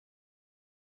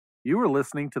You are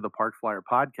listening to the Parkflyer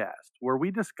Podcast, where we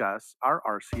discuss our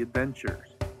RC adventures.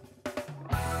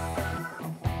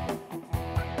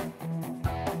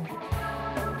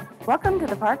 Welcome to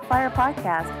the Parkflyer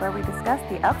Podcast, where we discuss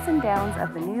the ups and downs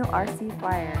of the new RC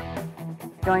Flyer.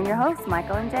 Join your hosts,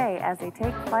 Michael and Jay, as they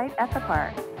take flight at the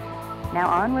park. Now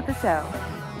on with the show.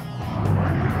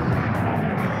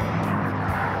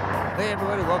 Hey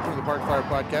everybody, welcome to the Parkflyer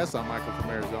Podcast. I'm Michael from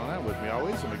Arizona. With me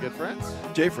always are my good friends.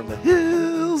 Jay from the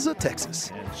hills of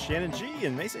Texas. And Shannon G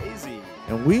in Mesa AZ.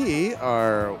 And we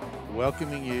are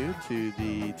welcoming you to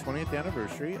the 20th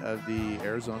anniversary of the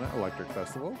Arizona Electric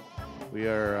Festival. We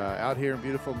are out here in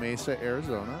beautiful Mesa,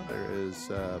 Arizona. There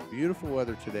is beautiful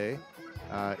weather today.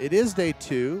 It is day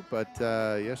 2, but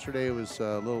yesterday was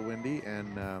a little windy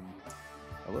and a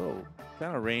little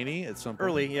kind of rainy at some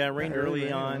point. Rained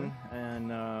early on.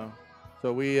 And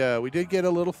so we did get a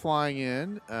little flying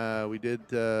in. We did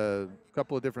a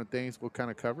couple of different things we'll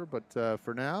kind of cover. But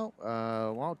for now,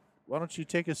 why don't you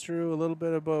take us through a little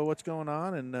bit about what's going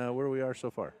on and where we are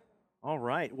so far? all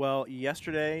right. Well,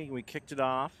 yesterday we kicked it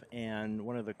off, and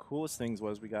one of the coolest things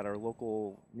was we got our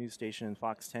local news station,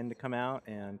 Fox 10, to come out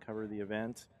and cover the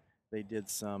event. They did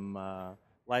some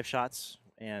live shots,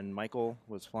 and Michael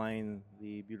was flying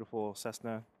the beautiful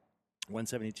Cessna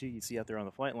 172 you see out there on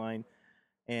the flight line,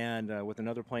 and with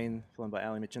another plane flown by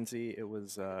Ali Machinsey. It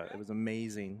was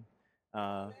amazing,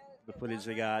 the footage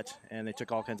they got, and they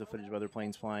took all kinds of footage of other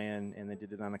planes flying, and they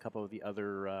did it on a couple of the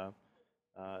other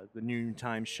the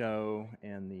noontime show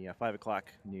and the 5 o'clock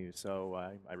news. So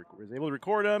I was able to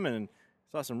record them and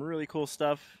saw some really cool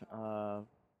stuff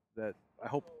that I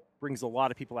hope brings a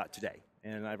lot of people out today.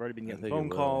 And I've already been getting phone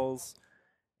calls,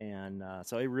 and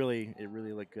so it really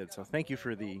looked good. So thank you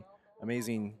for the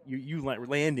amazing you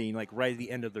landing like right at the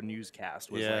end of the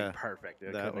newscast was like perfect.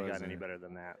 It couldn't have gotten any better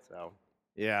than that. So.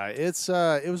 Yeah,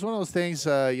 it was one of those things.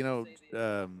 I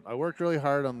worked really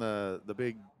hard on the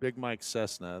big Mike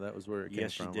Cessna. That was where it came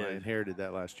from. You did. I inherited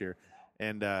that last year,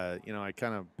 and I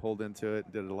kind of pulled into it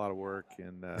and did a lot of work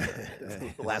and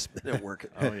Last minute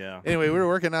work. Oh yeah. Anyway, we were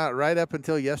working out right up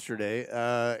until yesterday,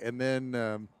 and then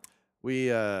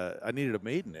I needed a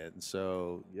maiden it, and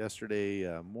so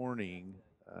yesterday morning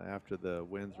after the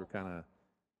winds were kind of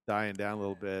dying down a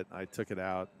little bit, I took it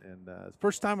out, and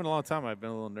first time in a long time I've been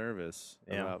a little nervous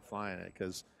about flying it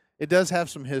because it does have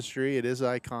some history. It is an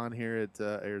icon here at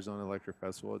Arizona Electric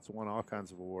Festival. It's won all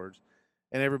kinds of awards,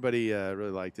 and everybody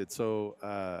really liked it. So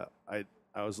I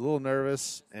was a little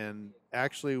nervous, and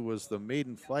actually was the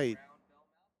maiden flight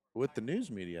with the news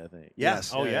media, I think.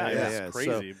 Yes. Oh yeah. Yeah. It's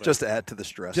crazy. So, just to add to the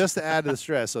stress. Just to add to the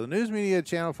stress. So the news media,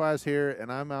 Channel 5's here, and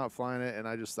I'm out flying it, and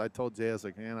I told Jay, I was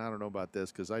like, man, I don't know about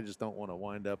this because I just don't want to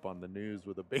wind up on the news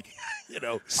with a big,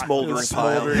 smoldering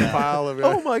pile of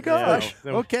Oh my gosh.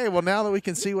 Yeah. Okay, well, now that we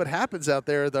can see what happens out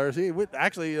there at the RC,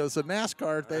 actually, it's a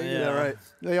NASCAR thing. Yeah, right.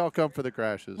 They all come for the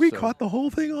crashes. We so. caught the whole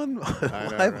thing on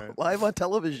live on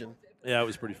television. Yeah, it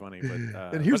was pretty funny.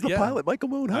 But And here's but the yeah. pilot, Michael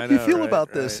Moon. How I do you know, feel right, about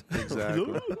right, this?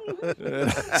 Exactly.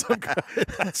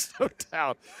 So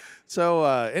out. So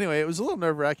anyway, it was a little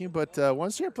nerve-wracking, but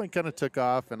once the airplane kind of took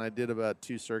off and I did about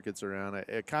 2 circuits around,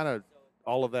 it kind of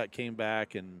all of that came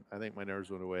back, and I think my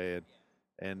nerves went away.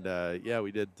 And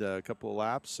we did a couple of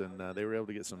laps, and they were able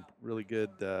to get some really good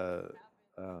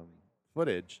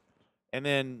footage. And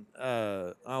then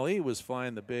Ali was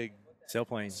flying the big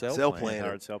Sailplane. Sailplane.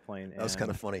 Hard sailplane. That was kind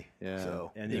of funny. Yeah.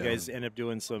 So, And you guys end up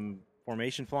doing some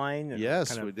formation flying. And Yes,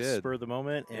 kind of we did. Spur of the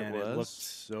moment, and it was. looked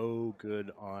so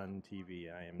good on TV.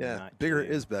 I am not bigger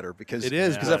kidding. is better because It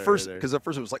is because better at first there.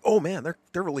 it was like, oh man, they're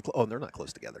really close. Oh, they're not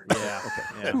close together. Yeah. Okay.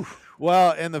 Yeah.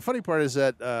 Well, and the funny part is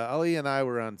that Ali and I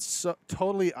were on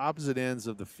totally opposite ends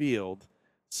of the field,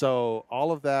 so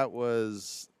all of that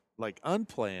was like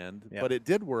unplanned, but it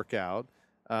did work out.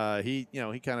 He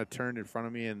kind of turned in front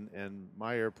of me, and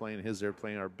my airplane and his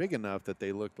airplane are big enough that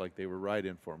they looked like they were right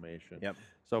in formation. Yep.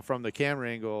 So from the camera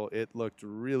angle, it looked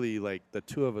really like the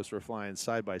two of us were flying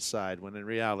side by side, when in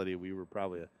reality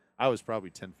I was probably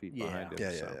 10 feet behind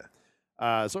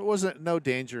him. So it wasn't no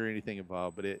danger or anything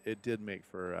involved, but it did make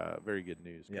for very good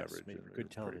news coverage. Made for and good it was pretty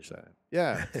television. exciting.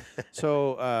 Yeah.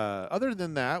 So other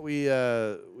than that, we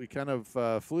kind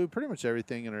of flew pretty much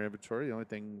everything in our inventory. The only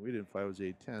thing we didn't fly was the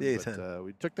A-10. The But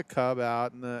we took the Cub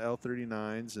out and the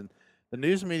L-39s, and the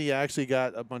news media actually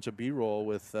got a bunch of B-roll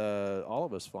with all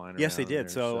of us flying Yes, they around did. there,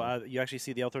 So you actually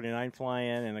see the L-39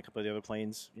 flying and a couple of the other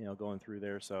planes, going through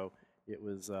there. So it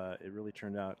was it really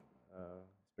turned out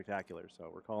spectacular.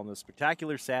 So we're calling this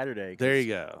Spectacular Saturday. There you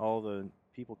go. All the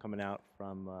people coming out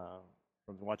from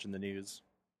watching the news.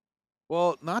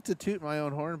 Well, not to toot my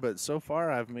own horn, but so far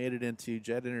I've made it into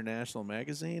Jet International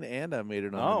magazine, and I made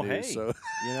it on the news. Hey. So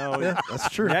That's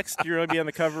true. Next year I'll be on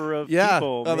the cover of yeah,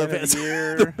 People, on Man the of the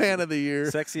Year, the Man of the Year,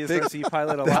 Sexiest RC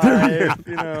Pilot Alive.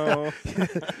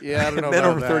 Yeah, I don't know Men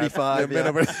about over that. 35. Men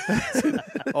over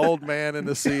Old Man in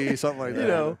the Sea, something like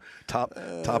that.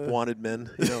 Top wanted men.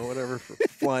 Whatever for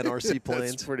flying RC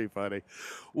planes. It's pretty funny.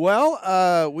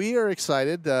 Well, we are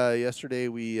excited. Yesterday,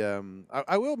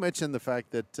 I will mention the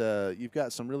fact that you've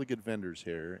got some really good vendors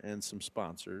here and some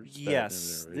sponsors.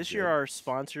 Yes, this year our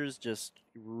sponsors just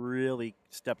really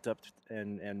stepped up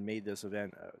and made this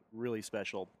event really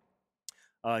special.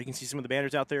 You can see some of the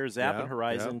banners out there. ZAP and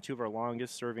Horizon, two of our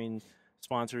longest-serving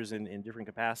sponsors in different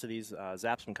capacities.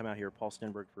 ZAP's been coming out here, Paul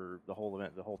Stenberg, for the whole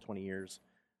event, the whole 20 years.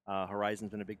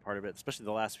 Horizon's been a big part of it, especially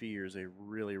the last few years. They've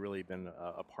really, really been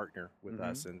a partner with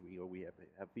us, and we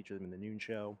have featured them in the noon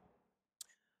show.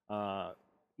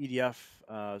 EDF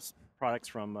products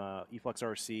from eFlux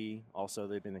RC, also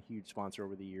they've been a huge sponsor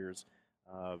over the years.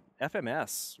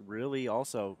 FMS really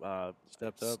also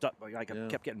stepped up. I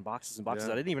kept getting boxes and boxes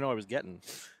I didn't even know I was getting.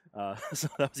 So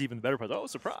that was even the better part. Oh,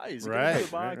 surprise! Right.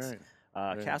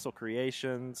 Castle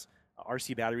Creations,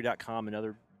 RCBattery.com,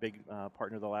 another big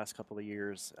partner the last couple of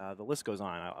years. The list goes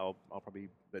on. I'll probably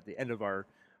at the end of our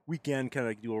weekend kind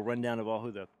of do a rundown of all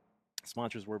who the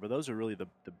sponsors were, but those are really the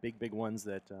big ones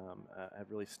that have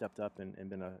really stepped up and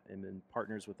been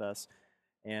partners with us.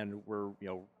 And we're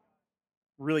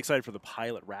really excited for the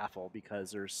pilot raffle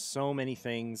because there's so many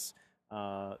things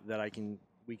that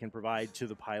we can provide to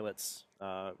the pilots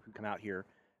who come out here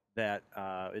that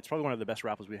it's probably one of the best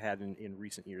raffles we've had in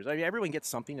recent years. I mean, everyone gets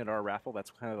something at our raffle. That's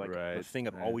kind of like the thing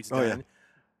I've always done.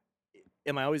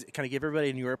 Am I always kind of give everybody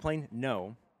a new airplane?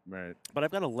 No. Right. But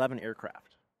I've got 11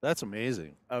 aircraft. That's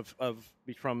amazing.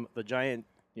 From the giant,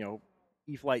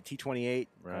 E-Flight T-28.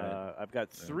 Right. I've got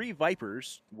 3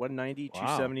 Vipers, 190,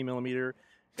 270 millimeter.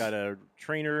 Got a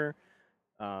trainer,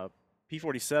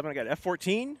 P-47. I got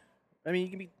F-14. I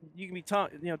mean, you can be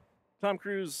Tom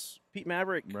Cruise, Pete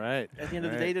Maverick. Right. At the end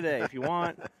of the day today, if you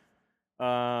want.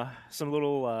 Some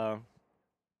little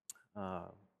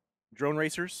drone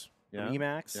racers,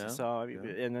 Emacs. Yeah. So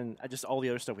and then just all the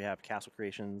other stuff we have, Castle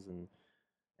Creations and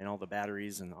all the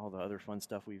batteries and all the other fun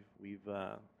stuff we've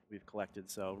collected.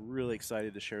 So really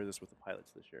excited to share this with the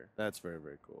pilots this year. That's very,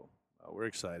 very cool. We're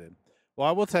excited. Well,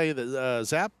 I will tell you that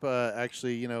ZAP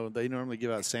actually, they normally give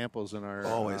out samples in our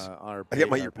our. I get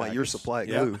my year supply of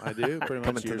glue. I do pretty much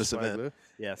coming to this event. Glue.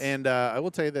 Yes, and I will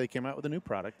tell you that they came out with a new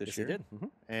product this year. They did. Mm-hmm.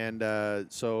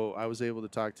 And so I was able to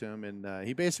talk to him, and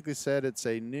he basically said it's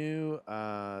a new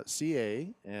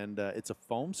CA, and it's a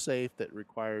foam safe that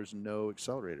requires no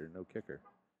accelerator, no kicker.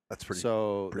 That's pretty.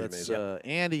 Pretty amazing.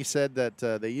 And he said that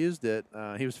they used it.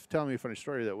 He was telling me a funny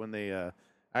story that when they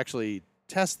actually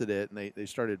tested it and they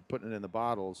started putting it in the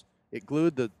bottles, it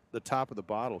glued the top of the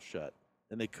bottle shut,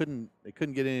 and they couldn't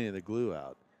get any of the glue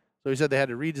out. So he said they had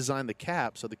to redesign the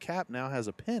cap, so the cap now has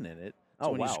a pin in it.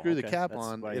 So when you screw the cap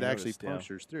on, it actually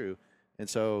punctures through. And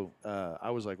so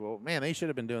I was like, well, man, they should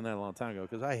have been doing that a long time ago,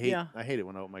 because I hate it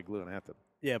when I open my glue and I have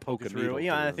to poke it through.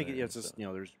 Yeah, I think it's just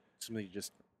there's something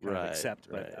just kind of accept.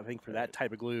 But I think for that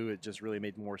type of glue, it just really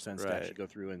made more sense to actually go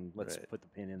through and let's put the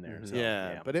pin in there.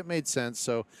 Mm-hmm. So, but it made sense.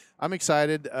 So I'm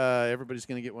excited. Everybody's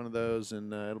going to get one of those,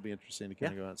 and it'll be interesting to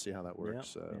kind of go out and see how that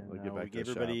works. We'll get back to the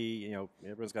everybody,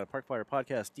 everyone's got a Parkflyer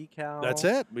Podcast decal. That's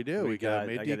it. We do. We got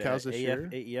made decals this year.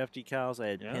 AEF decals. I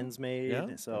had pins made.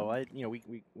 Yeah. So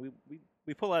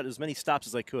we pull out as many stops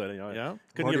as I could. Couldn't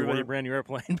give everybody a brand new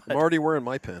airplane. I'm already wearing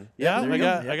my pin. Yeah,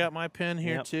 I got my pin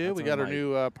here too. We got our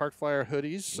new Parkflyer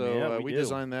hoodies. So we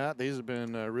designed that. These have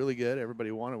been really good.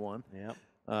 Everybody wanted one. Yep.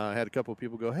 I had a couple of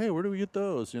people go, "Hey, where do we get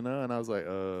those?" And I was like,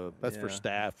 "That's for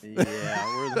staff."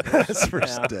 Yeah, that's for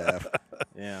staff.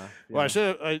 Yeah. Well, I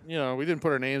should. We didn't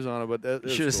put our names on it, but you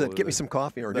should have said, "Get me some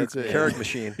coffee or a new Keurig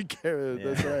machine."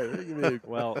 That's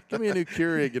right. Give me a new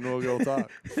Keurig, and we'll go talk.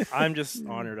 I'm just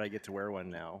honored I get to wear one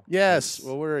now. Yes.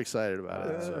 Well, we're excited about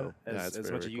it. So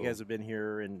as much as you guys have been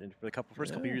here, and for the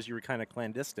first couple of years, you were kind of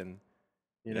clandestine.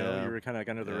 You were kind of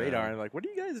under the radar, and like, what are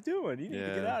you guys doing? You need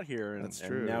to get out here. And, that's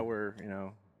true. And now we're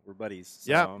buddies.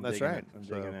 So that's right. I'm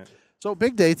digging it. So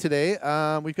big day today.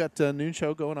 We've got a noon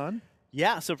show going on.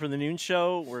 Yeah. So for the noon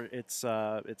show, it's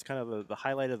kind of the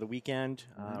highlight of the weekend.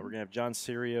 We're gonna have John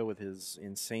Serio with his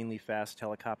insanely fast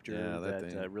helicopter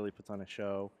that really puts on a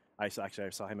show. I saw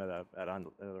him at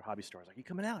another hobby store. I was like, "You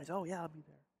coming out?" He said, "Oh yeah, I'll be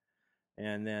there."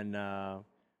 And then.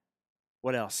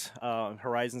 What else?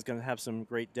 Horizon's going to have some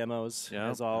great demos,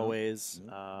 as always.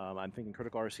 I'm thinking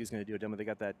Critical RC is going to do a demo. They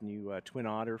got that new Twin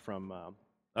Otter from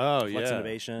Oh, Flex yeah.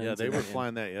 Innovations. Yeah, they were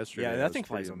flying that yesterday. Yeah, that thing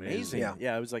flies pretty amazing.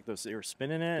 Yeah, it was like those. They were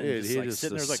spinning it. Dude, and just, like,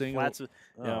 sitting there, like flats. You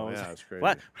know, it's crazy.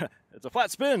 flat. It's a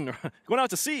flat spin. Going out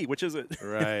to sea, which is it?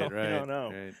 Right, right. I don't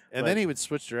know. Right. And then he would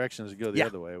switch directions and go the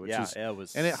other way, which is it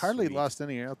was. and it hardly sweet. lost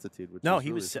any altitude. Which No, is he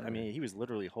really was. funny. I mean, he was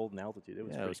literally holding altitude. It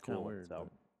was pretty cool. Weird, so.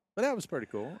 But that was pretty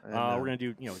cool. And, we're gonna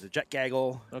do the jet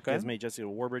gaggle. Okay. Has made Jesse a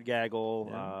warbird gaggle,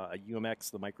 Yeah. a UMX,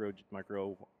 the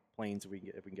micro planes if we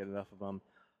can get enough of them.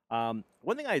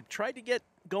 One thing I tried to get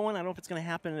going, I don't know if it's going to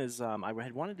happen, is I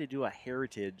had wanted to do a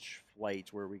heritage flight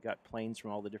where we got planes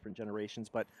from all the different generations,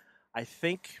 but I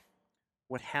think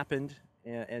what happened,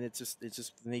 and it's just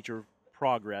the nature of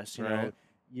progress. You know,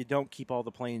 you don't keep all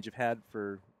the planes you've had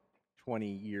for 20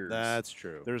 years. That's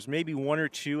true. There's maybe one or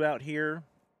two out here.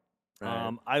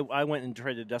 Right. I went and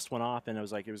tried to dust one off, and I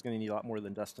was like, it was going to need a lot more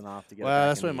than dusting off to get. Well, it back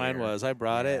that's in what the mine air. was. I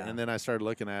brought it, Yeah. and then I started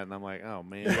looking at it, and I'm like, oh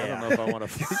man, I don't know if I want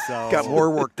to. Got more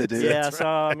work to do. Yeah, so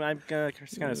I'm gonna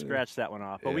kind of scratch that one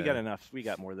off, but we got Yeah. enough. We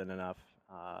got more than enough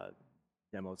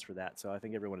demos for that, so I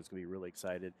think everyone is going to be really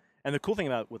excited. And the cool thing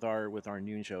about with our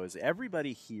noon show is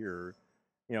everybody here,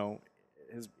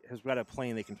 has got a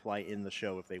plane they can fly in the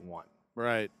show if they want.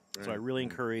 Right. So I really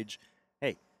encourage,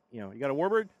 hey, you got a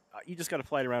warbird. You just got to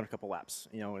fly it around a couple laps,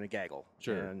 in a gaggle.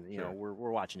 Sure. And sure.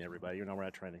 we're watching everybody. We're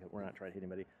not trying to hit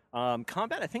anybody.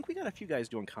 Combat. I think we got a few guys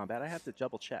doing combat. I have to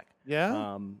double check.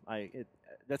 Yeah.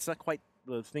 That's not quite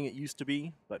the thing it used to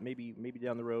be, but maybe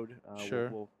down the road, Sure.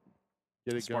 we'll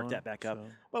Get it spark going, that back up. so.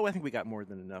 Well, I think we got more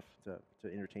than enough to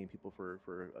entertain people for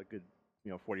a good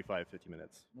 45, 50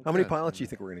 minutes. How many Okay. pilots do you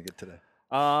think we're going to get today?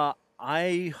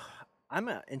 I'm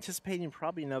anticipating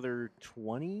probably another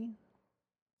 20.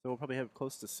 So we'll probably have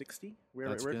close to 60. We're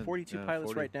That's at good. 42 Yeah, pilots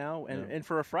 40. right now, and Yeah. and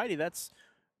for a Friday, that's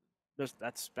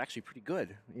actually pretty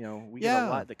good. We get Yeah. a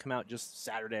lot that come out just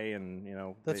Saturday,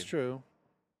 and That's true.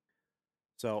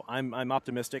 So I'm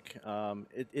optimistic.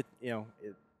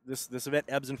 This event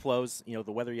ebbs and flows. The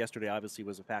weather yesterday obviously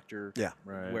was a factor. Yeah.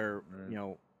 Right. Where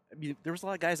there was a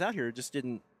lot of guys out here who just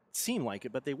didn't seem like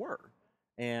it, but they were.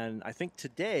 And I think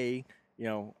today,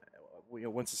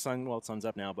 once the sun's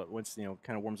up now, but once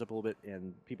kind of warms up a little bit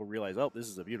and people realize, oh, this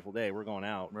is a beautiful day, we're going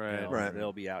out. Right. Right.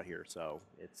 They'll be out here, so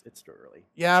it's still early.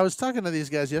 Yeah, I was talking to these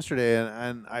guys yesterday,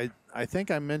 and I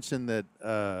think I mentioned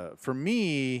that for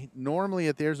me, normally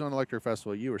at the Arizona Electric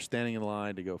Festival, you were standing in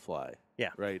line to go fly. Yeah.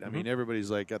 Right. I mean, everybody's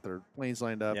like got their planes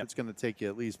lined up. Yep. It's going to take you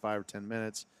at least 5 or 10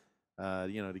 minutes,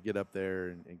 to get up there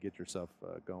and get yourself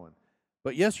going.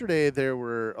 But yesterday there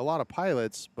were a lot of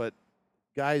pilots, but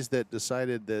guys that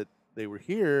decided that they were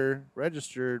here,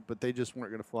 registered, but they just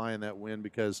weren't going to fly in that wind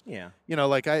because,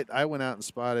 like I went out and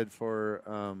spotted for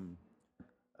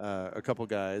a couple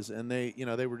guys, and they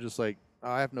were just like,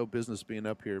 I have no business being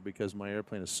up here because my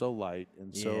airplane is so light,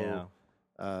 and so,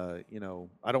 I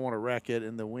don't want to wreck it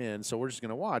in the wind, so we're just going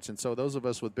to watch. And so those of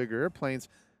us with bigger airplanes,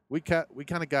 we kind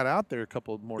of got out there a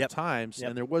couple more times,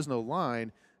 and there was no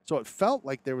line, so it felt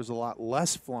like there was a lot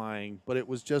less flying, but it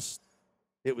was just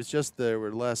there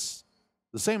were less.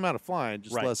 The same amount of flying,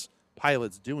 just less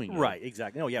pilots doing it. Right,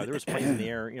 exactly. No, yeah, there was planes in the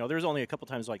air. There was only a couple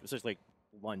times, especially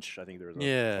lunch, I think there was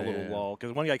a little lull.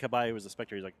 Because one guy come by, he was a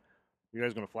spectator, he's like, you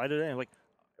guys going to fly today? And I'm like,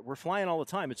 we're flying all the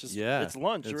time. It's just, it's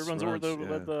lunch. Everyone's over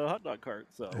the hot dog cart.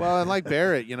 So. Well, and like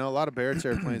Barrett, a lot of Barrett's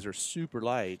airplanes are super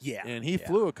light. Yeah. And he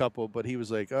flew a couple, but he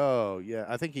was like, oh, yeah.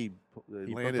 I think he booked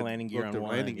the landing gear on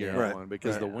one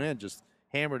because the wind just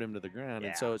hammered him to the ground.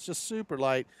 And so it's just super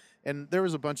light. And there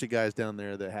was a bunch of guys down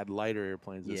there that had lighter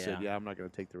airplanes that said, I'm not going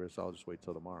to take the risk. I'll just wait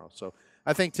till tomorrow. So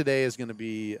I think today is going to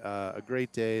be a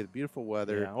great day, beautiful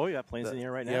weather. Yeah. Oh, you got planes in the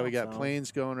air right now. Yeah, we got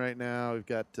planes going right now. We've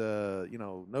got,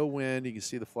 no wind. You can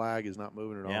see the flag is not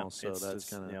moving at all. So that's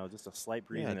kind of, just a slight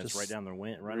breeze, and it's right down the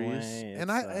runway. And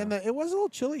it was a little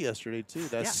chilly yesterday, too.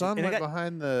 That sun went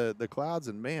behind the clouds,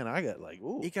 and, man, I got like,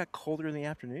 ooh. It got colder in the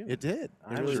afternoon. It did.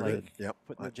 I was like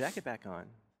putting the jacket back on.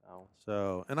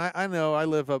 So, and I know I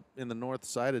live up in the north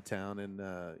side of town, and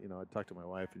I talked to my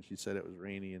wife, and she said it was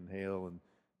rainy and hail and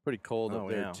pretty cold up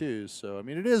there too. So, I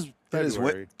mean, it is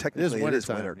February. Technically, it is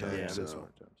winter time. time. Yeah, it is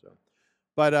winter time. So,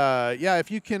 but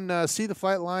if you can see the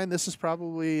flight line, this is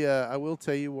probably I will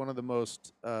tell you one of the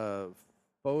most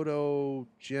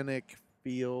photogenic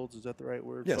fields. Is that the right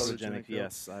word? Yes. Photogenic.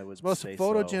 Yes, I would. Most say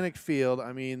photogenic field.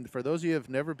 I mean, for those of you who have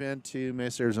never been to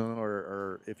Mesa, Arizona,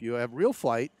 or if you have Real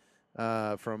Flight.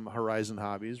 From Horizon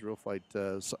Hobbies, Real Flight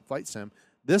Flight Sim.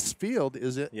 This field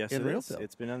is in Real Flight.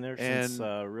 It's been on there since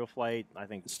Real Flight, I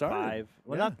think, started. 5.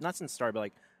 Well, not since start, but I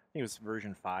think it was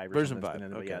version 5 or version something.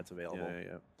 5. But yeah, it's available.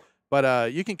 Yeah.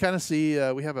 But you can kind of see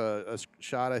we have a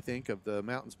shot, I think, of the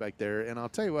mountains back there. And I'll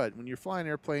tell you what, when you're flying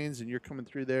airplanes and you're coming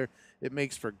through there, it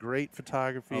makes for great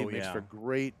photography. Oh, it makes yeah. for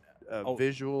great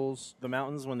visuals. The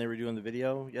mountains, when they were doing the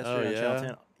video yesterday on Channel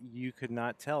 10, you could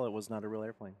not tell it was not a real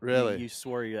airplane. Really? You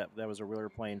swore that was a real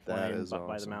airplane flying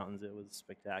by the mountains. It was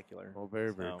spectacular. Well,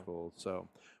 very cool. So,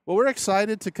 well, we're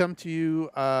excited to come to you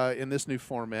in this new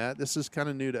format. This is kind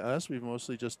of new to us. We've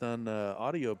mostly just done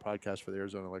audio podcasts for the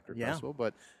Arizona Electric Festival,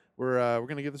 but we're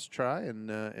going to give this a try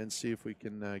and see if we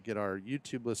can get our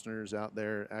YouTube listeners out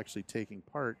there actually taking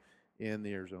part in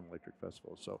the Arizona Electric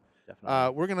Festival. So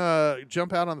we're going to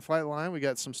jump out on the flight line. We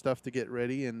got some stuff to get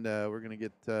ready, and we're going to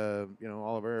get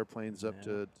all of our airplanes up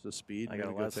to speed. I got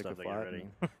a lot of stuff to get ready.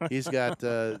 He's got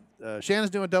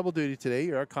Shannon's doing double duty today.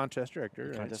 You're our contest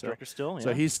director. Director still,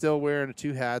 So he's still wearing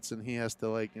 2 hats, and he has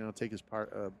to take his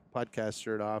podcast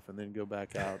shirt off and then go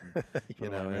back out.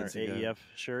 And, our AEF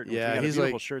shirt. Yeah, he's a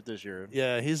beautiful shirt this year.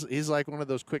 Yeah, he's like one of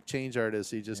those quick change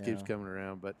artists. He just keeps coming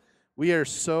around, but. We are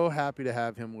so happy to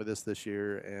have him with us this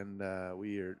year, and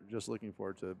we are just looking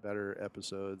forward to better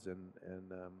episodes and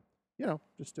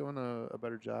just doing a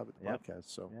better job at the podcast.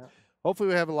 So hopefully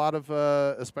we have a lot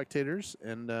of spectators,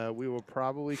 and we will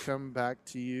probably come back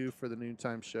to you for the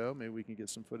noontime show. Maybe we can get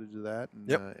some footage of that.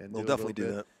 And we'll definitely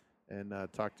do that. And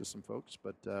talk to some folks.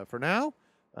 But for now,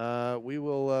 we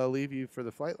will leave you for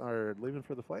the flight, or leaving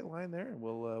for the flight line there, and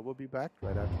we'll be back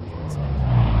right after this.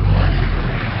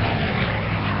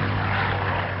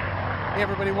 Hey,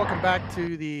 everybody. Welcome back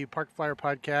to the Parkflyer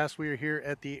Podcast. We are here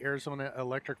at the Arizona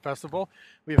Electric Festival.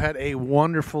 We've had a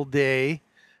wonderful day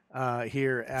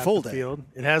here at the field.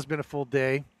 It has been a full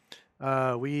day.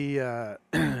 We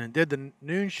did the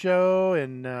noon show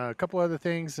and a couple other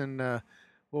things, and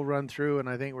we'll run through. And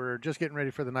I think we're just getting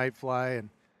ready for the night fly.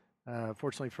 And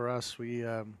fortunately for us, we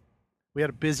had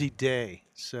a busy day.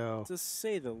 So to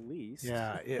say the least.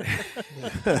 Yeah.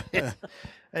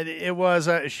 And it was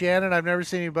Shannon. I've never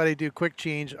seen anybody do quick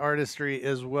change artistry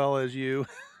as well as you.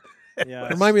 Yeah,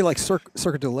 remind me like Cirque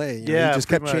du Soleil. You just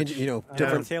kept changing.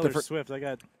 Different. Taylor Swift. I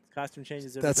got costume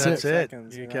changes every That's 5 it.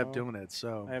 seconds. You kept doing it.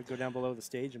 So I have to go down below the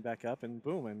stage and back up, and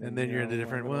boom, and then you're in a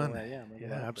different one. Yeah,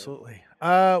 absolutely.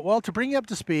 Well, to bring you up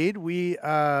to speed, we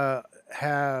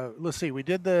have. Let's see. We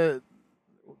did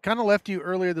kind of left you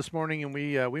earlier this morning, and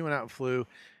we went out and flew,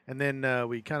 and then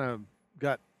we kind of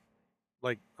got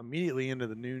immediately into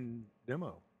the noon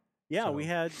demo. Yeah, we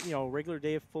had regular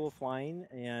day full of flying,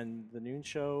 and the noon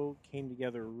show came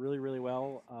together really, really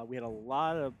well. We had a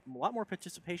lot more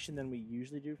participation than we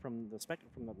usually do from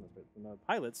the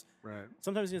pilots. Right.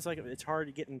 Sometimes it's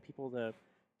hard getting people to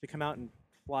come out and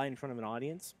fly in front of an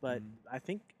audience, but I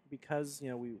think because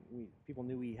we people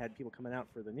knew we had people coming out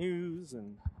for the news,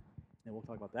 and we'll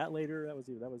talk about that later. That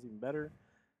was even better.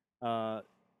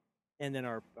 And then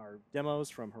our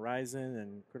demos from Horizon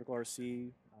and Critical RC,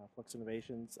 Flux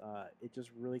Innovations, it just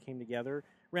really came together.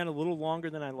 Ran a little longer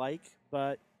than I like,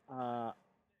 but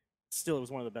still, it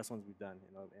was one of the best ones we've done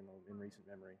in recent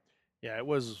memory. Yeah, it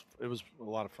was a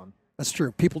lot of fun. That's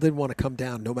true. People didn't want to come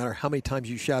down no matter how many times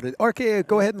you shouted, okay,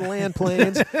 go ahead and land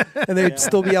planes, and they'd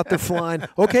still be out there flying.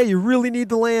 Okay, you really need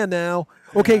to land now.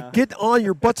 Okay, get on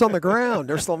your butts on the ground.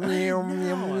 They're still meow,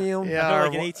 meow, meow. Yeah,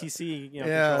 like an ATC.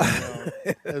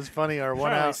 It's funny. Our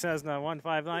Charlie says no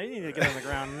 159. You need to get on the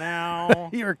ground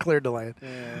now. You were cleared to land.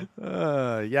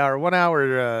 Our 1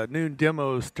 hour noon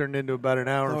demos turned into about an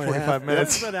hour and 45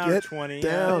 minutes. About an hour 20.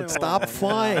 Down. Stop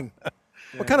flying.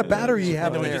 What kind of battery you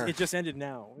have in there? It just ended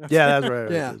now. Yeah, that's right.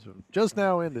 Yeah. Just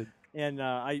now ended. And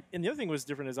and the other thing was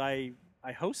different is I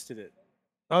hosted it.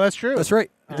 Oh, that's true. That's right.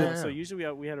 So usually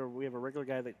we have a regular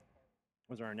guy that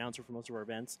was our announcer for most of our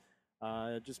events.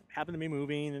 Just happened to be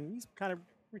moving, and he's kind of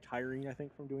retiring, I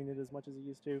think, from doing it as much as he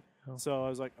used to. Oh. So I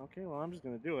was like, okay, well, I'm just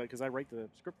going to do it because I write the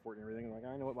script for it and everything.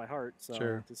 I know it by heart. So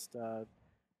I just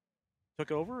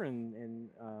took over, and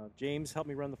James helped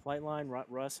me run the flight line.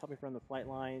 Russ helped me run the flight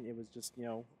line. It was just,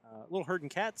 a little herding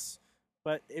cats,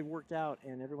 but it worked out,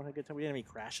 and everyone had a good time. We didn't have any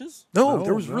crashes. No,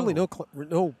 there was really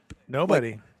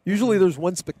nobody. Usually there's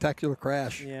one spectacular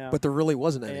crash, but there really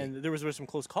wasn't any. And there was some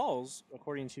close calls,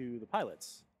 according to the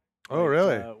pilots. Oh,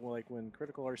 really? Like when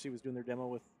Critical RC was doing their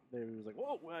demo they was like,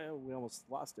 whoa, we almost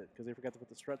lost it because they forgot to put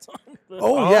the struts on.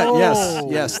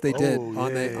 Yes, they did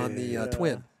on the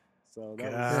twin. So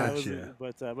that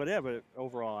was but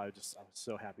overall, I was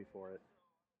so happy for it.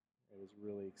 It was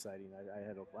really exciting.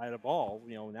 I had a ball.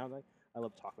 Now that I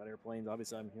love to talk about airplanes.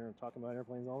 Obviously, I'm here and talking about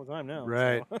airplanes all the time now.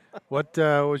 Right. So. What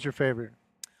was your favorite?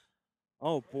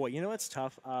 Oh boy, it's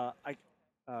tough.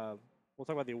 We'll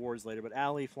talk about the awards later, but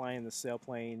Allie flying the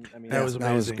sailplane. I mean, that was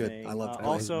amazing. That was good. I loved that.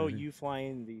 Also, you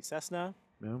flying the Cessna.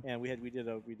 Yeah. And we did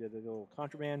a little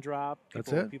contraband drop.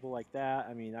 That's it. People like that.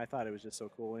 I mean, I thought it was just so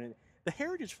cool. And the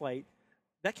Heritage Flight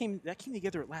that came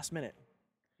together at last minute.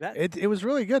 It was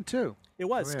really good too. It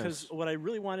was, because what I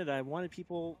really wanted, I wanted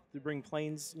people to bring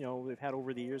planes, they've had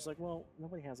over the years. Like, well,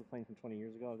 nobody has a plane from 20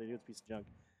 years ago. They do, it's a piece of junk.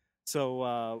 So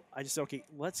I just said, okay,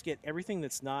 let's get everything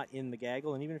that's not in the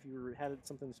gaggle, and even if you had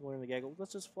something similar in the gaggle,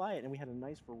 let's just fly it. And we had a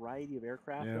nice variety of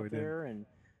aircraft up there, and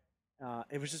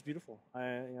it was just beautiful.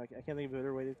 I can't think of a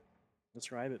better way to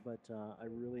describe it, but I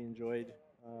really enjoyed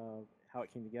how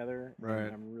it came together. Right.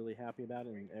 And I'm really happy about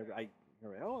it. And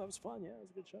that was fun. Yeah, it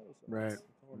was a good show. So Right. that's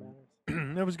all that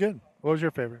matters. It was good. What was your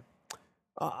favorite?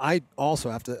 I also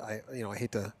have to. I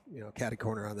hate to catty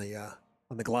corner on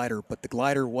the glider, but the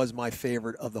glider was my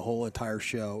favorite of the whole entire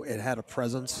show. It had a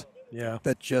presence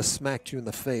that just smacked you in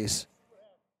the face.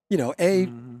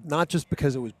 Not just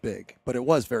because it was big, but it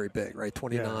was very big, right?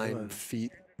 29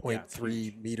 feet,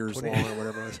 0.3 meters long or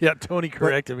whatever it was. Yeah, Tony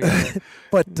corrected me.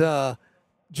 But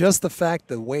just the fact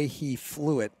the way he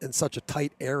flew it in such a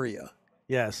tight area.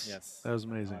 Yes. That was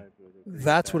amazing.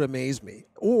 That's what amazed me.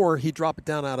 Or he'd drop it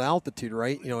down out of altitude,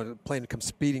 right? The plane would come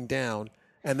speeding down,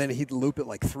 and then he'd loop it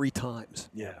like 3 times.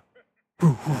 Yeah.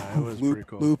 It was loop, pretty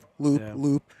cool.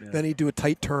 Loop. Yeah. Then he'd do a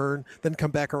tight turn, then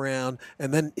come back around,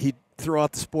 and then he'd throw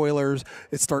out the spoilers.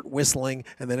 It'd start whistling,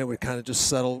 and then it would kind of just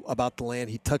settle about to land.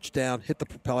 He'd touch down, hit the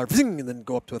propeller, and then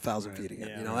go up to 1,000 feet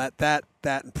again. Yeah.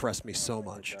 That impressed me so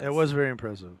much. It was very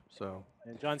impressive. So.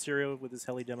 And John Serio with his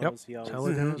heli demos, he always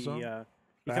heli demos,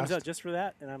 he comes out just for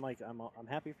that, and I'm like, I'm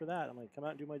happy for that. I'm like, come out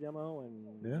and do my demo, and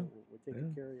we'll take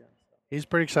good care of you. So. He's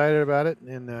pretty excited about it,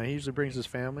 and he usually brings his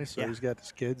family, so he's got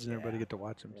his kids, and everybody get to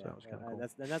watch him. So it was kind of cool.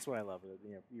 That's what I love.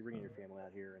 You bringing your family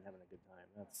out here and having a good time.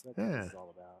 That's what it's all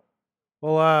about.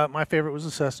 Well, my favorite was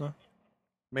the Cessna,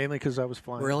 mainly because I was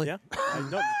flying. Really? Yeah.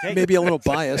 Maybe a little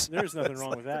biased. There's nothing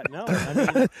wrong with that. No. I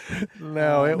mean,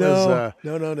 was.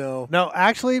 No. No,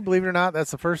 actually, believe it or not,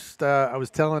 that's the first. I was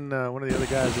telling one of the other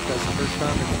guys that that's the first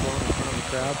time they've flown in front of the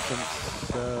crowd since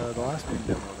the last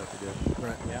demo that they did.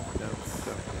 Right. Yeah.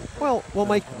 Well,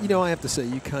 Mike, I have to say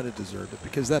you kind of deserved it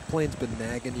because that plane's been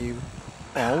nagging you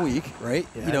all week, right?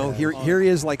 Yeah. Here he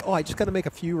is like, I just got to make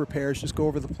a few repairs, just go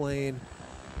over the plane.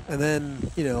 And then,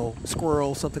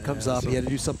 squirrel, something comes up, he had to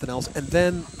do something else. And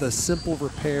then the simple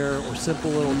repair or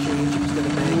simple little change he was going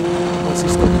to make, once he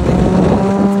started making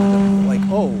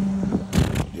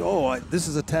this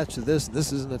is attached to this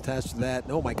isn't attached to that.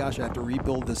 And, oh, my gosh, I have to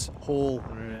rebuild this whole,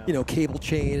 cable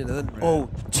chain. And then,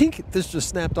 chink, this just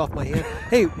snapped off my hand.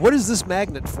 Hey, what is this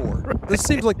magnet for? This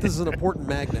seems like this is an important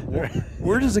magnet.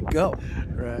 Where does it go?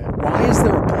 Right. Why is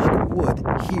there a block of wood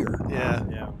here?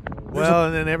 Yeah. Well,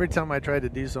 and then every time I tried to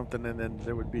do something, and then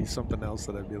there would be something else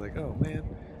that I'd be like, oh, man.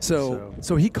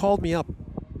 So he called me up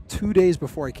 2 days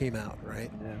before I came out,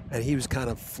 right? Yeah. And he was kind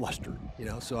of flustered,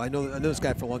 So I know this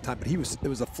guy for a long time, but it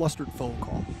was a flustered phone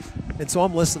call. And so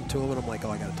I'm listening to him, and I'm like,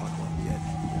 I got to talk about it.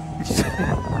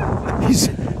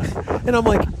 And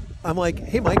I'm like,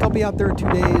 hey, Mike, I'll be out there in 2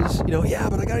 days. Yeah,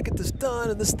 but I got to get this done,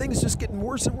 and this thing's just getting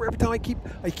worse and worse. Every time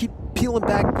I keep peeling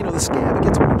back, the scab, it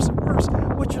gets worse and worse.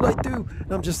 What should I do?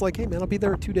 And I'm just like, hey, man, I'll be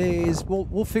there in 2 days.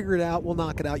 We'll figure it out. We'll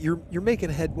knock it out. You're making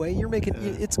headway.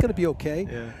 It's going to be okay.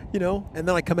 Yeah. And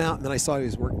then I come out, and then I saw who he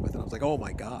was working with, and I was like, oh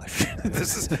my gosh,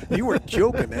 you weren't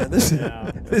joking, man. This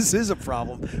is a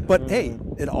problem. But hey,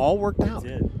 it all worked out.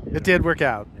 It did work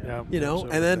out. Yeah.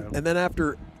 And then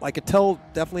after, I could tell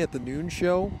definitely at the noon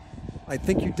show, I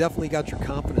think you definitely got your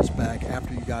confidence back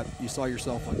after you saw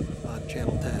yourself on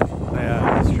Channel 10.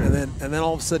 Yeah, that's true. And then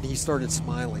all of a sudden he started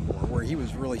smiling more, where he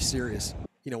was really serious,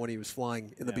 when he was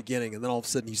flying in the beginning, and then all of a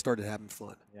sudden he started having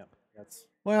fun. Yeah,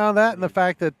 well, that and the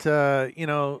fact that the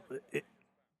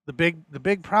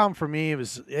big problem for me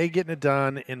was A, getting it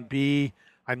done, and B,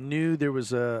 I knew there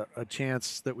was a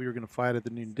chance that we were going to fly it at the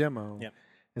noon demo. Yeah.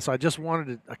 And so I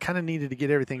kind of needed to get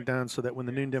everything done so that when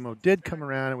the noon demo did come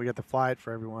around and we got to fly it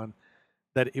for everyone,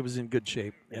 that it was in good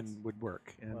shape and would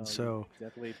work. And so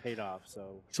definitely paid off.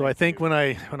 So I think when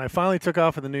I finally took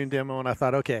off of the noon demo, and I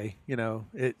thought, okay,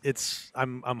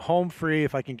 I'm home free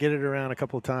if I can get it around a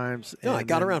couple of times. No, I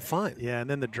got around fine. Yeah, and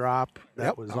then the drop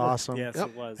that was awesome. Yes,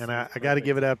 it was. And I got to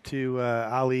give it up to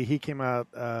Ali. He came out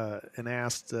and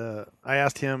asked. I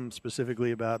asked him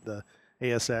specifically about the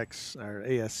ASX or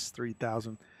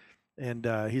AS3000. And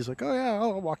he's like, oh, yeah,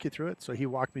 I'll walk you through it. So he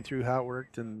walked me through how it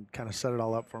worked and kind of set it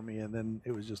all up for me. And then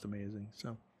it was just amazing.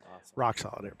 So awesome. Rock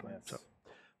solid airplane. Yes. So,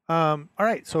 all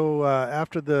right. So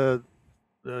after the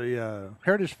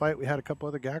Heritage Fight, we had a couple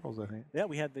other gaggles, I think. Yeah,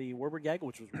 we had the Warbird gaggle,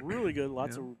 which was really good.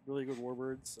 Lots of really good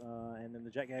Warbirds. And then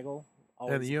the Jet gaggle,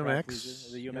 always the a crowd UMX,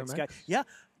 pleaser. The UMX guy. Yeah,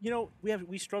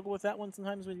 we struggle with that one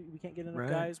sometimes when we can't get enough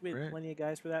guys. We had plenty of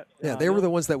guys for that. Yeah, they were the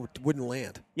ones that wouldn't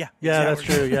land. Yeah, Yeah, that's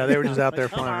true. Yeah, they were just out there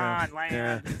Come flying on,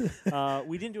 around. land.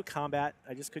 We didn't do a combat.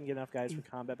 I just couldn't get enough guys for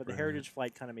combat. But the Heritage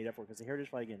Flight kind of made up for it because the Heritage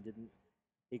Flight again didn't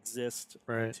exist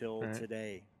until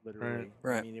today, literally.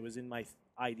 Right. I mean, it was in my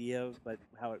idea, but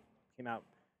how it came out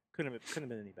couldn't have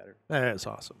been any better. That's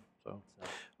awesome. So,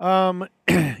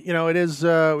 it is. We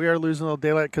are losing a little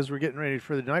daylight because we're getting ready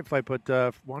for the night flight. But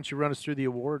why don't you run us through the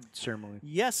award ceremony?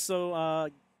 Yes. So,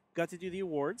 got to do the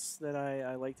awards that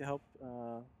I like to help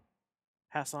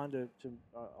pass on to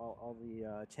all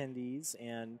the attendees.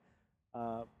 And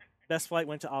best flight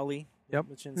went to Ali. Yep.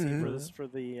 Machinsky for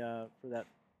that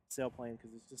sailplane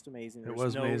because it's just amazing. It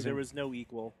was amazing. There was no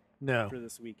equal. For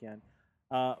this weekend.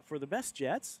 For the best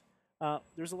jets.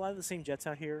 There's a lot of the same jets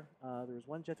out here. There was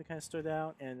one jet that kind of stood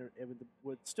out, and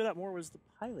what stood out more was the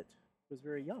pilot was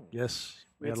very young. Yes,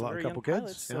 we had a couple kids.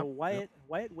 Pilots, so Wyatt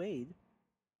Wade,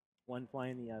 one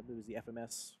flying it was the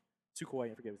FMS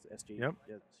Sukhoi, I forget, it was SG.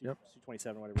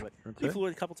 Su-27, whatever. But he flew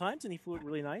it a couple times, and he flew it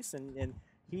really nice, and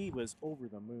he was over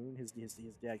the moon. His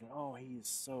dad going, "Oh, he's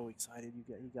so excited!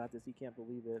 He got this! He can't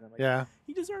believe it!" And I'm like,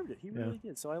 he deserved it. He really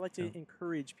did. So I like to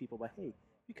encourage people, but hey,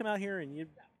 you come out here and you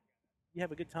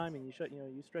have a good time and you stretch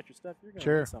your stuff, you're going to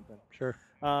win something. Sure.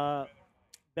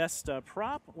 Best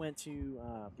prop went to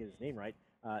get his name right.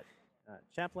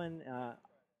 Chaplain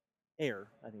Air,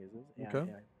 I think it is.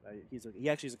 Okay. He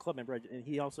actually is a club member, and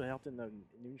he also helped in the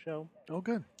noon show. Oh,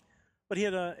 good. But he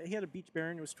had a Beach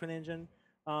Baron. It was twin engine.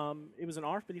 It was an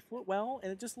ARF, but he flew it well, and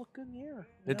it just looked good in the air.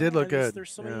 It did look good.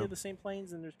 There's so many of the same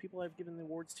planes, and there's people I've given the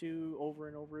awards to over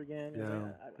and over again.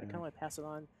 I kind of want to pass it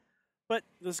on. But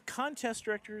this contest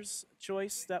director's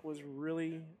choice, that was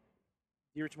really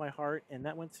dear to my heart, and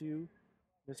that went to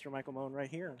Mr. Michael Moan right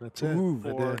here. That's it.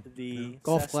 For the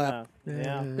golf Cessna. clap.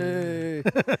 Yeah. Hey.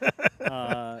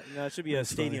 No, it should be a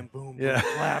stadium boom,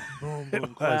 clap, boom,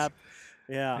 boom, clap.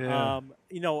 Yeah.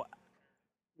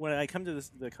 When I come to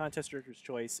the contest director's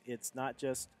choice, it's not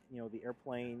just the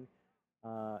airplane.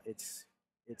 It's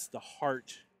the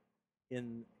heart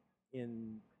in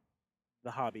the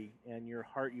hobby and your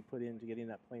heart you put into getting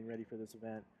that plane ready for this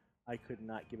event. I could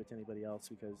not give it to anybody else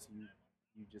because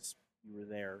you were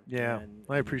there. Yeah, and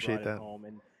I appreciate that. Home.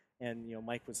 And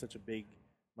Mike was such a big.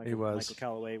 He was. Michael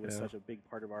Calloway was such a big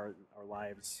part of our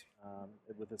lives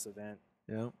with this event.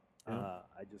 Yeah.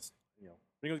 I just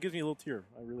it gives me a little tear.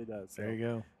 It really does. There you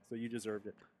go. So you deserved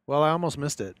it. Well, I almost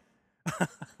missed it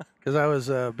because I was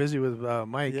busy with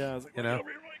Mike. Yeah. I was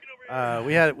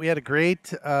like, we had a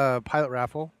great pilot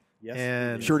raffle. Yes,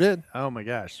 and sure did. Oh my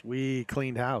gosh, we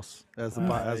cleaned house as the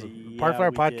yeah,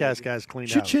 Parkflyer Podcast did. guys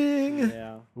cleaned Cha-ching. house.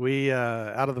 Yeah. We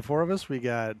out of the four of us, we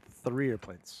got 3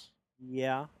 airplanes.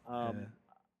 Yeah. I'm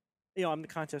the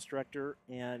contest director,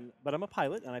 but I'm a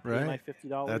pilot, and I pay my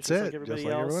 $50. That's just it. Like everybody just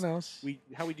like else. everyone else.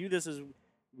 How we do this is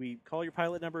we call your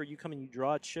pilot number. You come and you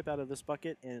draw a chip out of this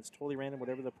bucket, and it's totally random.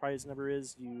 Whatever the prize number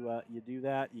is, you do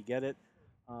that. You get it.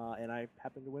 And I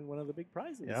happen to win one of the big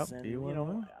prizes. Yep,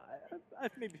 and I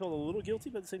maybe feel a little guilty,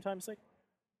 but at the same time, it's like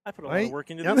I put a lot of work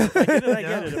into Yep. this. If I get it, I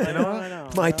get it. If I know don't, what? I know.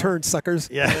 My turn, suckers.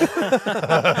 Yeah.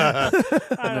 I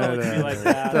don't like to be like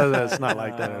that. That's not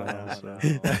like that at all. So.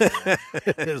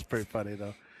 It is pretty funny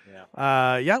though.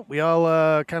 Yeah. We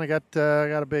all kind of got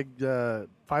a big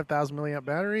 5,000 milliamp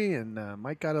battery, and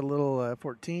Mike got a little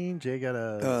F-14. Jay got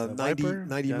a 90 Viper,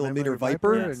 90 got millimeter a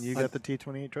Viper, and you got the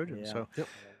T-28 Trojan.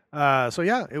 Yeah. So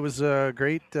it was a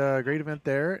great event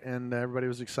there, and everybody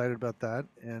was excited about that.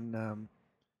 And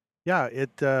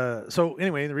so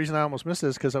anyway, the reason I almost missed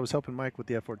this is because I was helping Mike with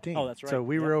the F-14. Oh, that's right. So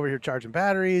we were over here charging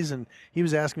batteries, and he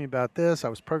was asking me about this. I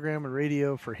was programming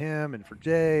radio for him and for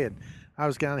Jay, and I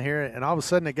was down here, and all of a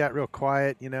sudden it got real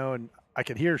quiet, and I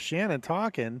could hear Shannon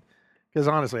talking. Because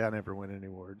honestly, I never win any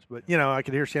awards. But, I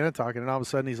could hear Shannon talking, and all of a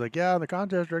sudden he's like, the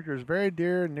contest director is very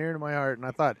dear and near to my heart. And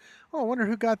I thought, I wonder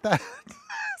who got that.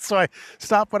 So I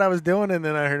stopped what I was doing, and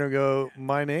then I heard him go,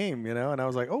 my name, and I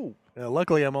was like,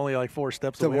 luckily I'm only like 4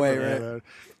 steps away from right?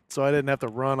 So I didn't have to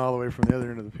run all the way from the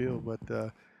other end of the field.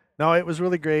 But, no, it was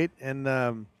really great.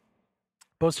 And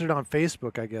posted it on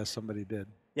Facebook, I guess somebody did.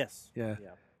 Yes. Yeah.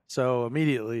 So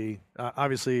immediately,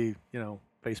 obviously,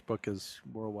 Facebook is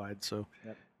worldwide, so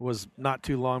it was not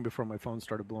too long before my phone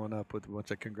started blowing up with a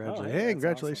bunch of congratulations. Hey,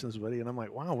 congratulations, buddy! And I'm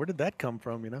like, wow, where did that come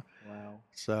from? Wow.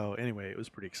 So anyway, it was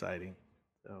pretty exciting.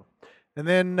 So, and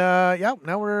then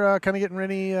now we're kind of getting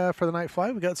ready for the night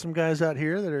flight. We got some guys out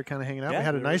here that are kind of hanging out. We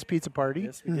had a nice pizza party.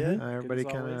 Yes, we did. Everybody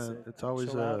kind of it's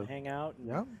always chill out, hang out. And,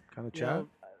 kind of chat.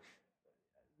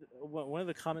 One of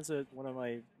the comments that one of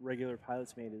my regular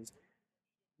pilots made is,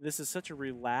 this is such a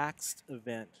relaxed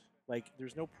event. Like,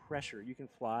 there's no pressure. You can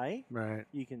fly. Right.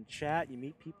 You can chat. You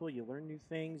meet people. You learn new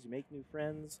things. You make new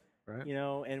friends. Right. You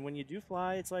know, and when you do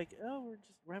fly, it's like, oh,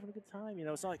 we're having a good time. You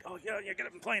know, it's not like, oh, yeah, you get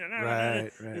up and plane.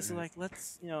 Right. It's like,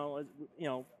 let's, but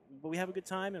we have a good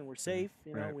time and we're safe.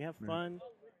 You know, we have fun.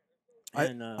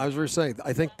 And, I was going to say,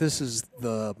 I think this is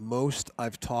the most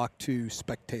I've talked to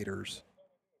spectators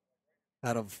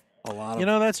out of a lot of. You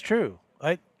know, that's true.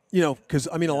 Because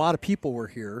a lot of people were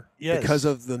here because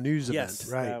of the news event,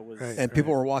 right? And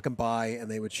people were walking by and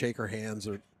they would shake our hands.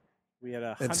 Or we had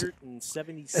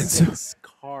 176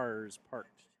 cars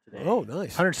parked today. Oh,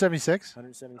 nice! 176.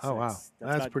 176. Oh, wow,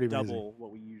 that's pretty double amazing.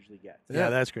 What we usually get. Yeah,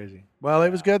 that's crazy. Well,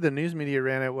 it was good. The news media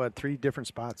ran at 3 different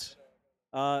spots.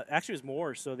 Actually, it was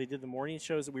more. So they did the morning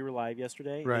shows that we were live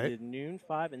yesterday. Right. They did noon,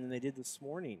 5, and then they did this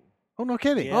morning. Oh, no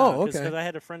kidding. Yeah, oh, okay. Because I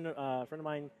had a friend of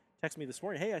mine text me this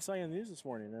morning. Hey, I saw you on the news this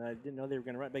morning, and I didn't know they were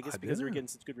going to run. But I guess because they were getting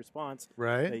such good response,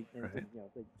 right? They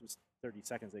just 30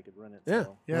 seconds they could run it. Yeah,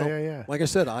 so. Yeah. Like I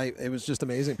said, it was just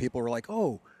amazing. People were like,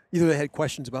 "Oh," either they had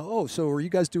questions about, "Oh, so are you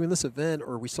guys doing this event?"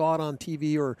 or "We saw it on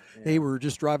TV," or "Hey, we were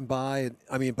just driving by."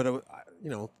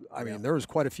 There was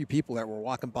quite a few people that were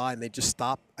walking by and they just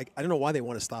stopped. I don't know why they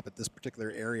want to stop at this particular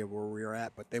area where we were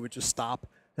at, but they would just stop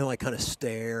and like kind of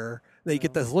stare. And you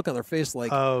get this look on their face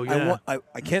like, "Oh yeah,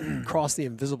 I can't cross the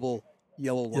invisible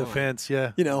yellow line." The fence,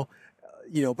 yeah.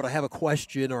 But I have a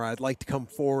question, or I'd like to come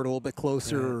forward a little bit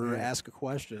closer or ask a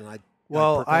question.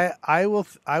 I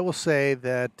will say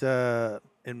that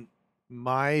in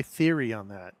my theory on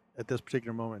that at this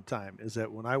particular moment in time is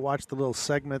that when I watched the little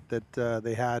segment that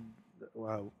they had,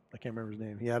 I can't remember his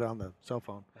name. He had it on the cell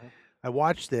phone. I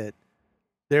watched it.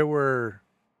 There were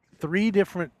 3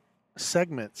 different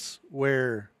segments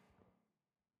where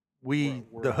the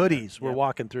hoodies were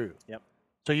walking through. Yep.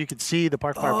 So you could see the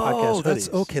Parkflyer Podcast hoodies. That's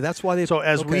okay. That's why they. So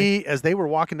as they were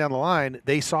walking down the line,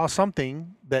 they saw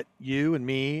something that you and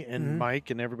me and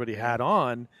Mike and everybody had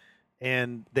on,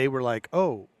 and they were like,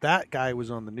 "Oh, that guy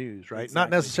was on the news, right?" Exactly. Not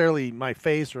necessarily my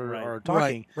face or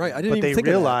talking, right. I didn't even think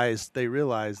they of that. They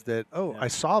realized that I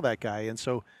saw that guy, and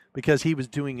so because he was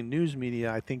doing a news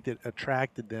media, I think that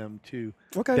attracted them to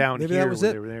down maybe here that was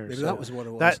where it. they were there. Maybe so that was what it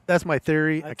was. That's my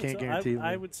theory. I think can't so. guarantee.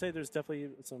 I would say there's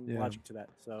definitely some logic to that.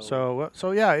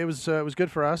 So yeah, it was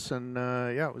good for us, and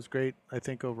it was great. I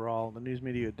think overall the news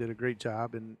media did a great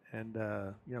job, and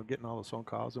getting all those phone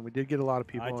calls, and we did get a lot of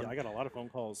people. I got a lot of phone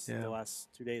calls the last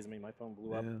 2 days. I mean, my phone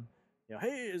blew up.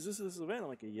 Hey, is this event? I'm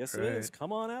like, yes, it is.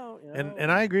 Come on out.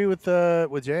 And I agree with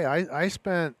Jay. I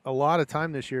spent a lot of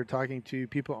time this year talking to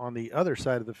people on the other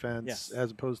side of the fence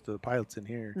as opposed to the pilots in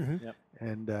here,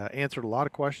 and answered a lot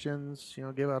of questions.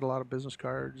 Gave out a lot of business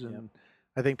cards, and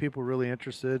I think people were really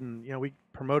interested. And we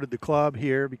promoted the club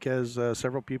here because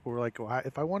several people were like, "Well,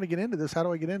 if I want to get into this, how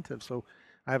do I get into it?" So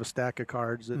I have a stack of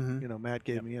cards that Matt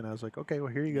gave me, and I was like, okay,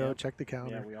 well, here you go. Check the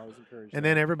calendar. Yeah, we always encourage. And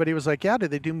then everybody was like, yeah, do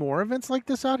they do more events like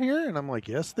this out here? And I'm like,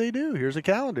 yes, they do. Here's a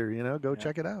calendar. Go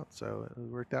check it out. So it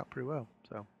worked out pretty well.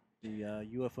 So the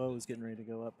UFO is getting ready to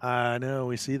go up. I know,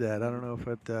 we see that. I don't know if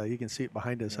you can see it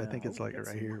behind us. Yeah, I think it's like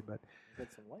right here, but.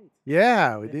 Got some lights.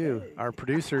 Yeah, we do. Our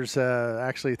producers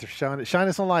actually shine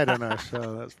us some light on us,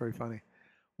 so that's pretty funny.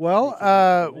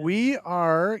 Well, we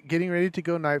are getting ready to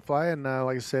go night fly, and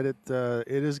like I said, it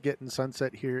is getting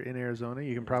sunset here in Arizona.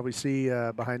 You can probably see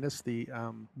behind us the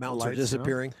mountains lights, are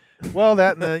disappearing. Well,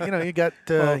 that and you got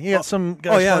some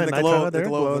guys flying the nighttime glow, out there. the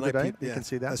glow of the night. night. You can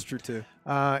see that. That's true too.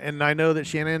 And I know that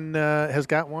Shannon has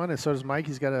got one, and so does Mike.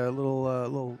 He's got a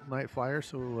little night flyer.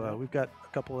 So we've got a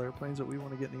couple of airplanes that we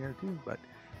want to get in the air too, but.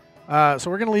 So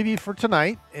we're going to leave you for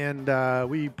tonight, and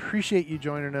we appreciate you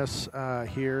joining us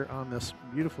here on this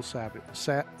beautiful Saturday.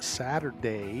 Spectacular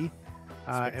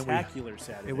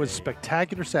Saturday. It was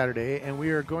spectacular Saturday, and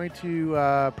we are going to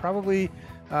probably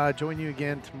join you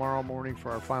again tomorrow morning for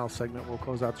our final segment. We'll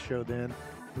close out the show then.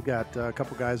 We've got a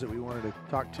couple guys that we wanted to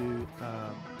talk to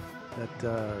that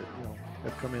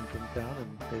have come in from town,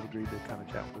 and they've agreed to kind of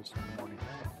chat with us in the morning.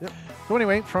 Yep. So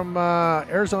anyway, from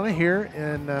Arizona here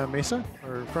in Mesa,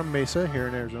 or from Mesa here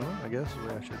in Arizona, I guess is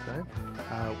what I should say,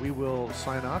 we will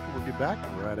sign off, and we'll be back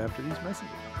right after these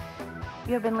messages.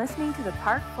 You have been listening to the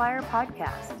Parkflyer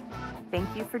Podcast.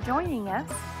 Thank you for joining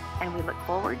us, and we look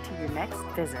forward to your next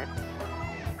visit.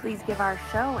 Please give our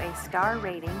show a star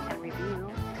rating and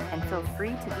review, and feel free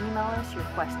to email us your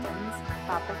questions,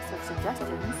 topics, or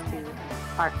suggestions to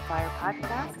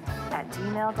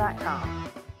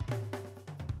parkflyerpodcast@gmail.com.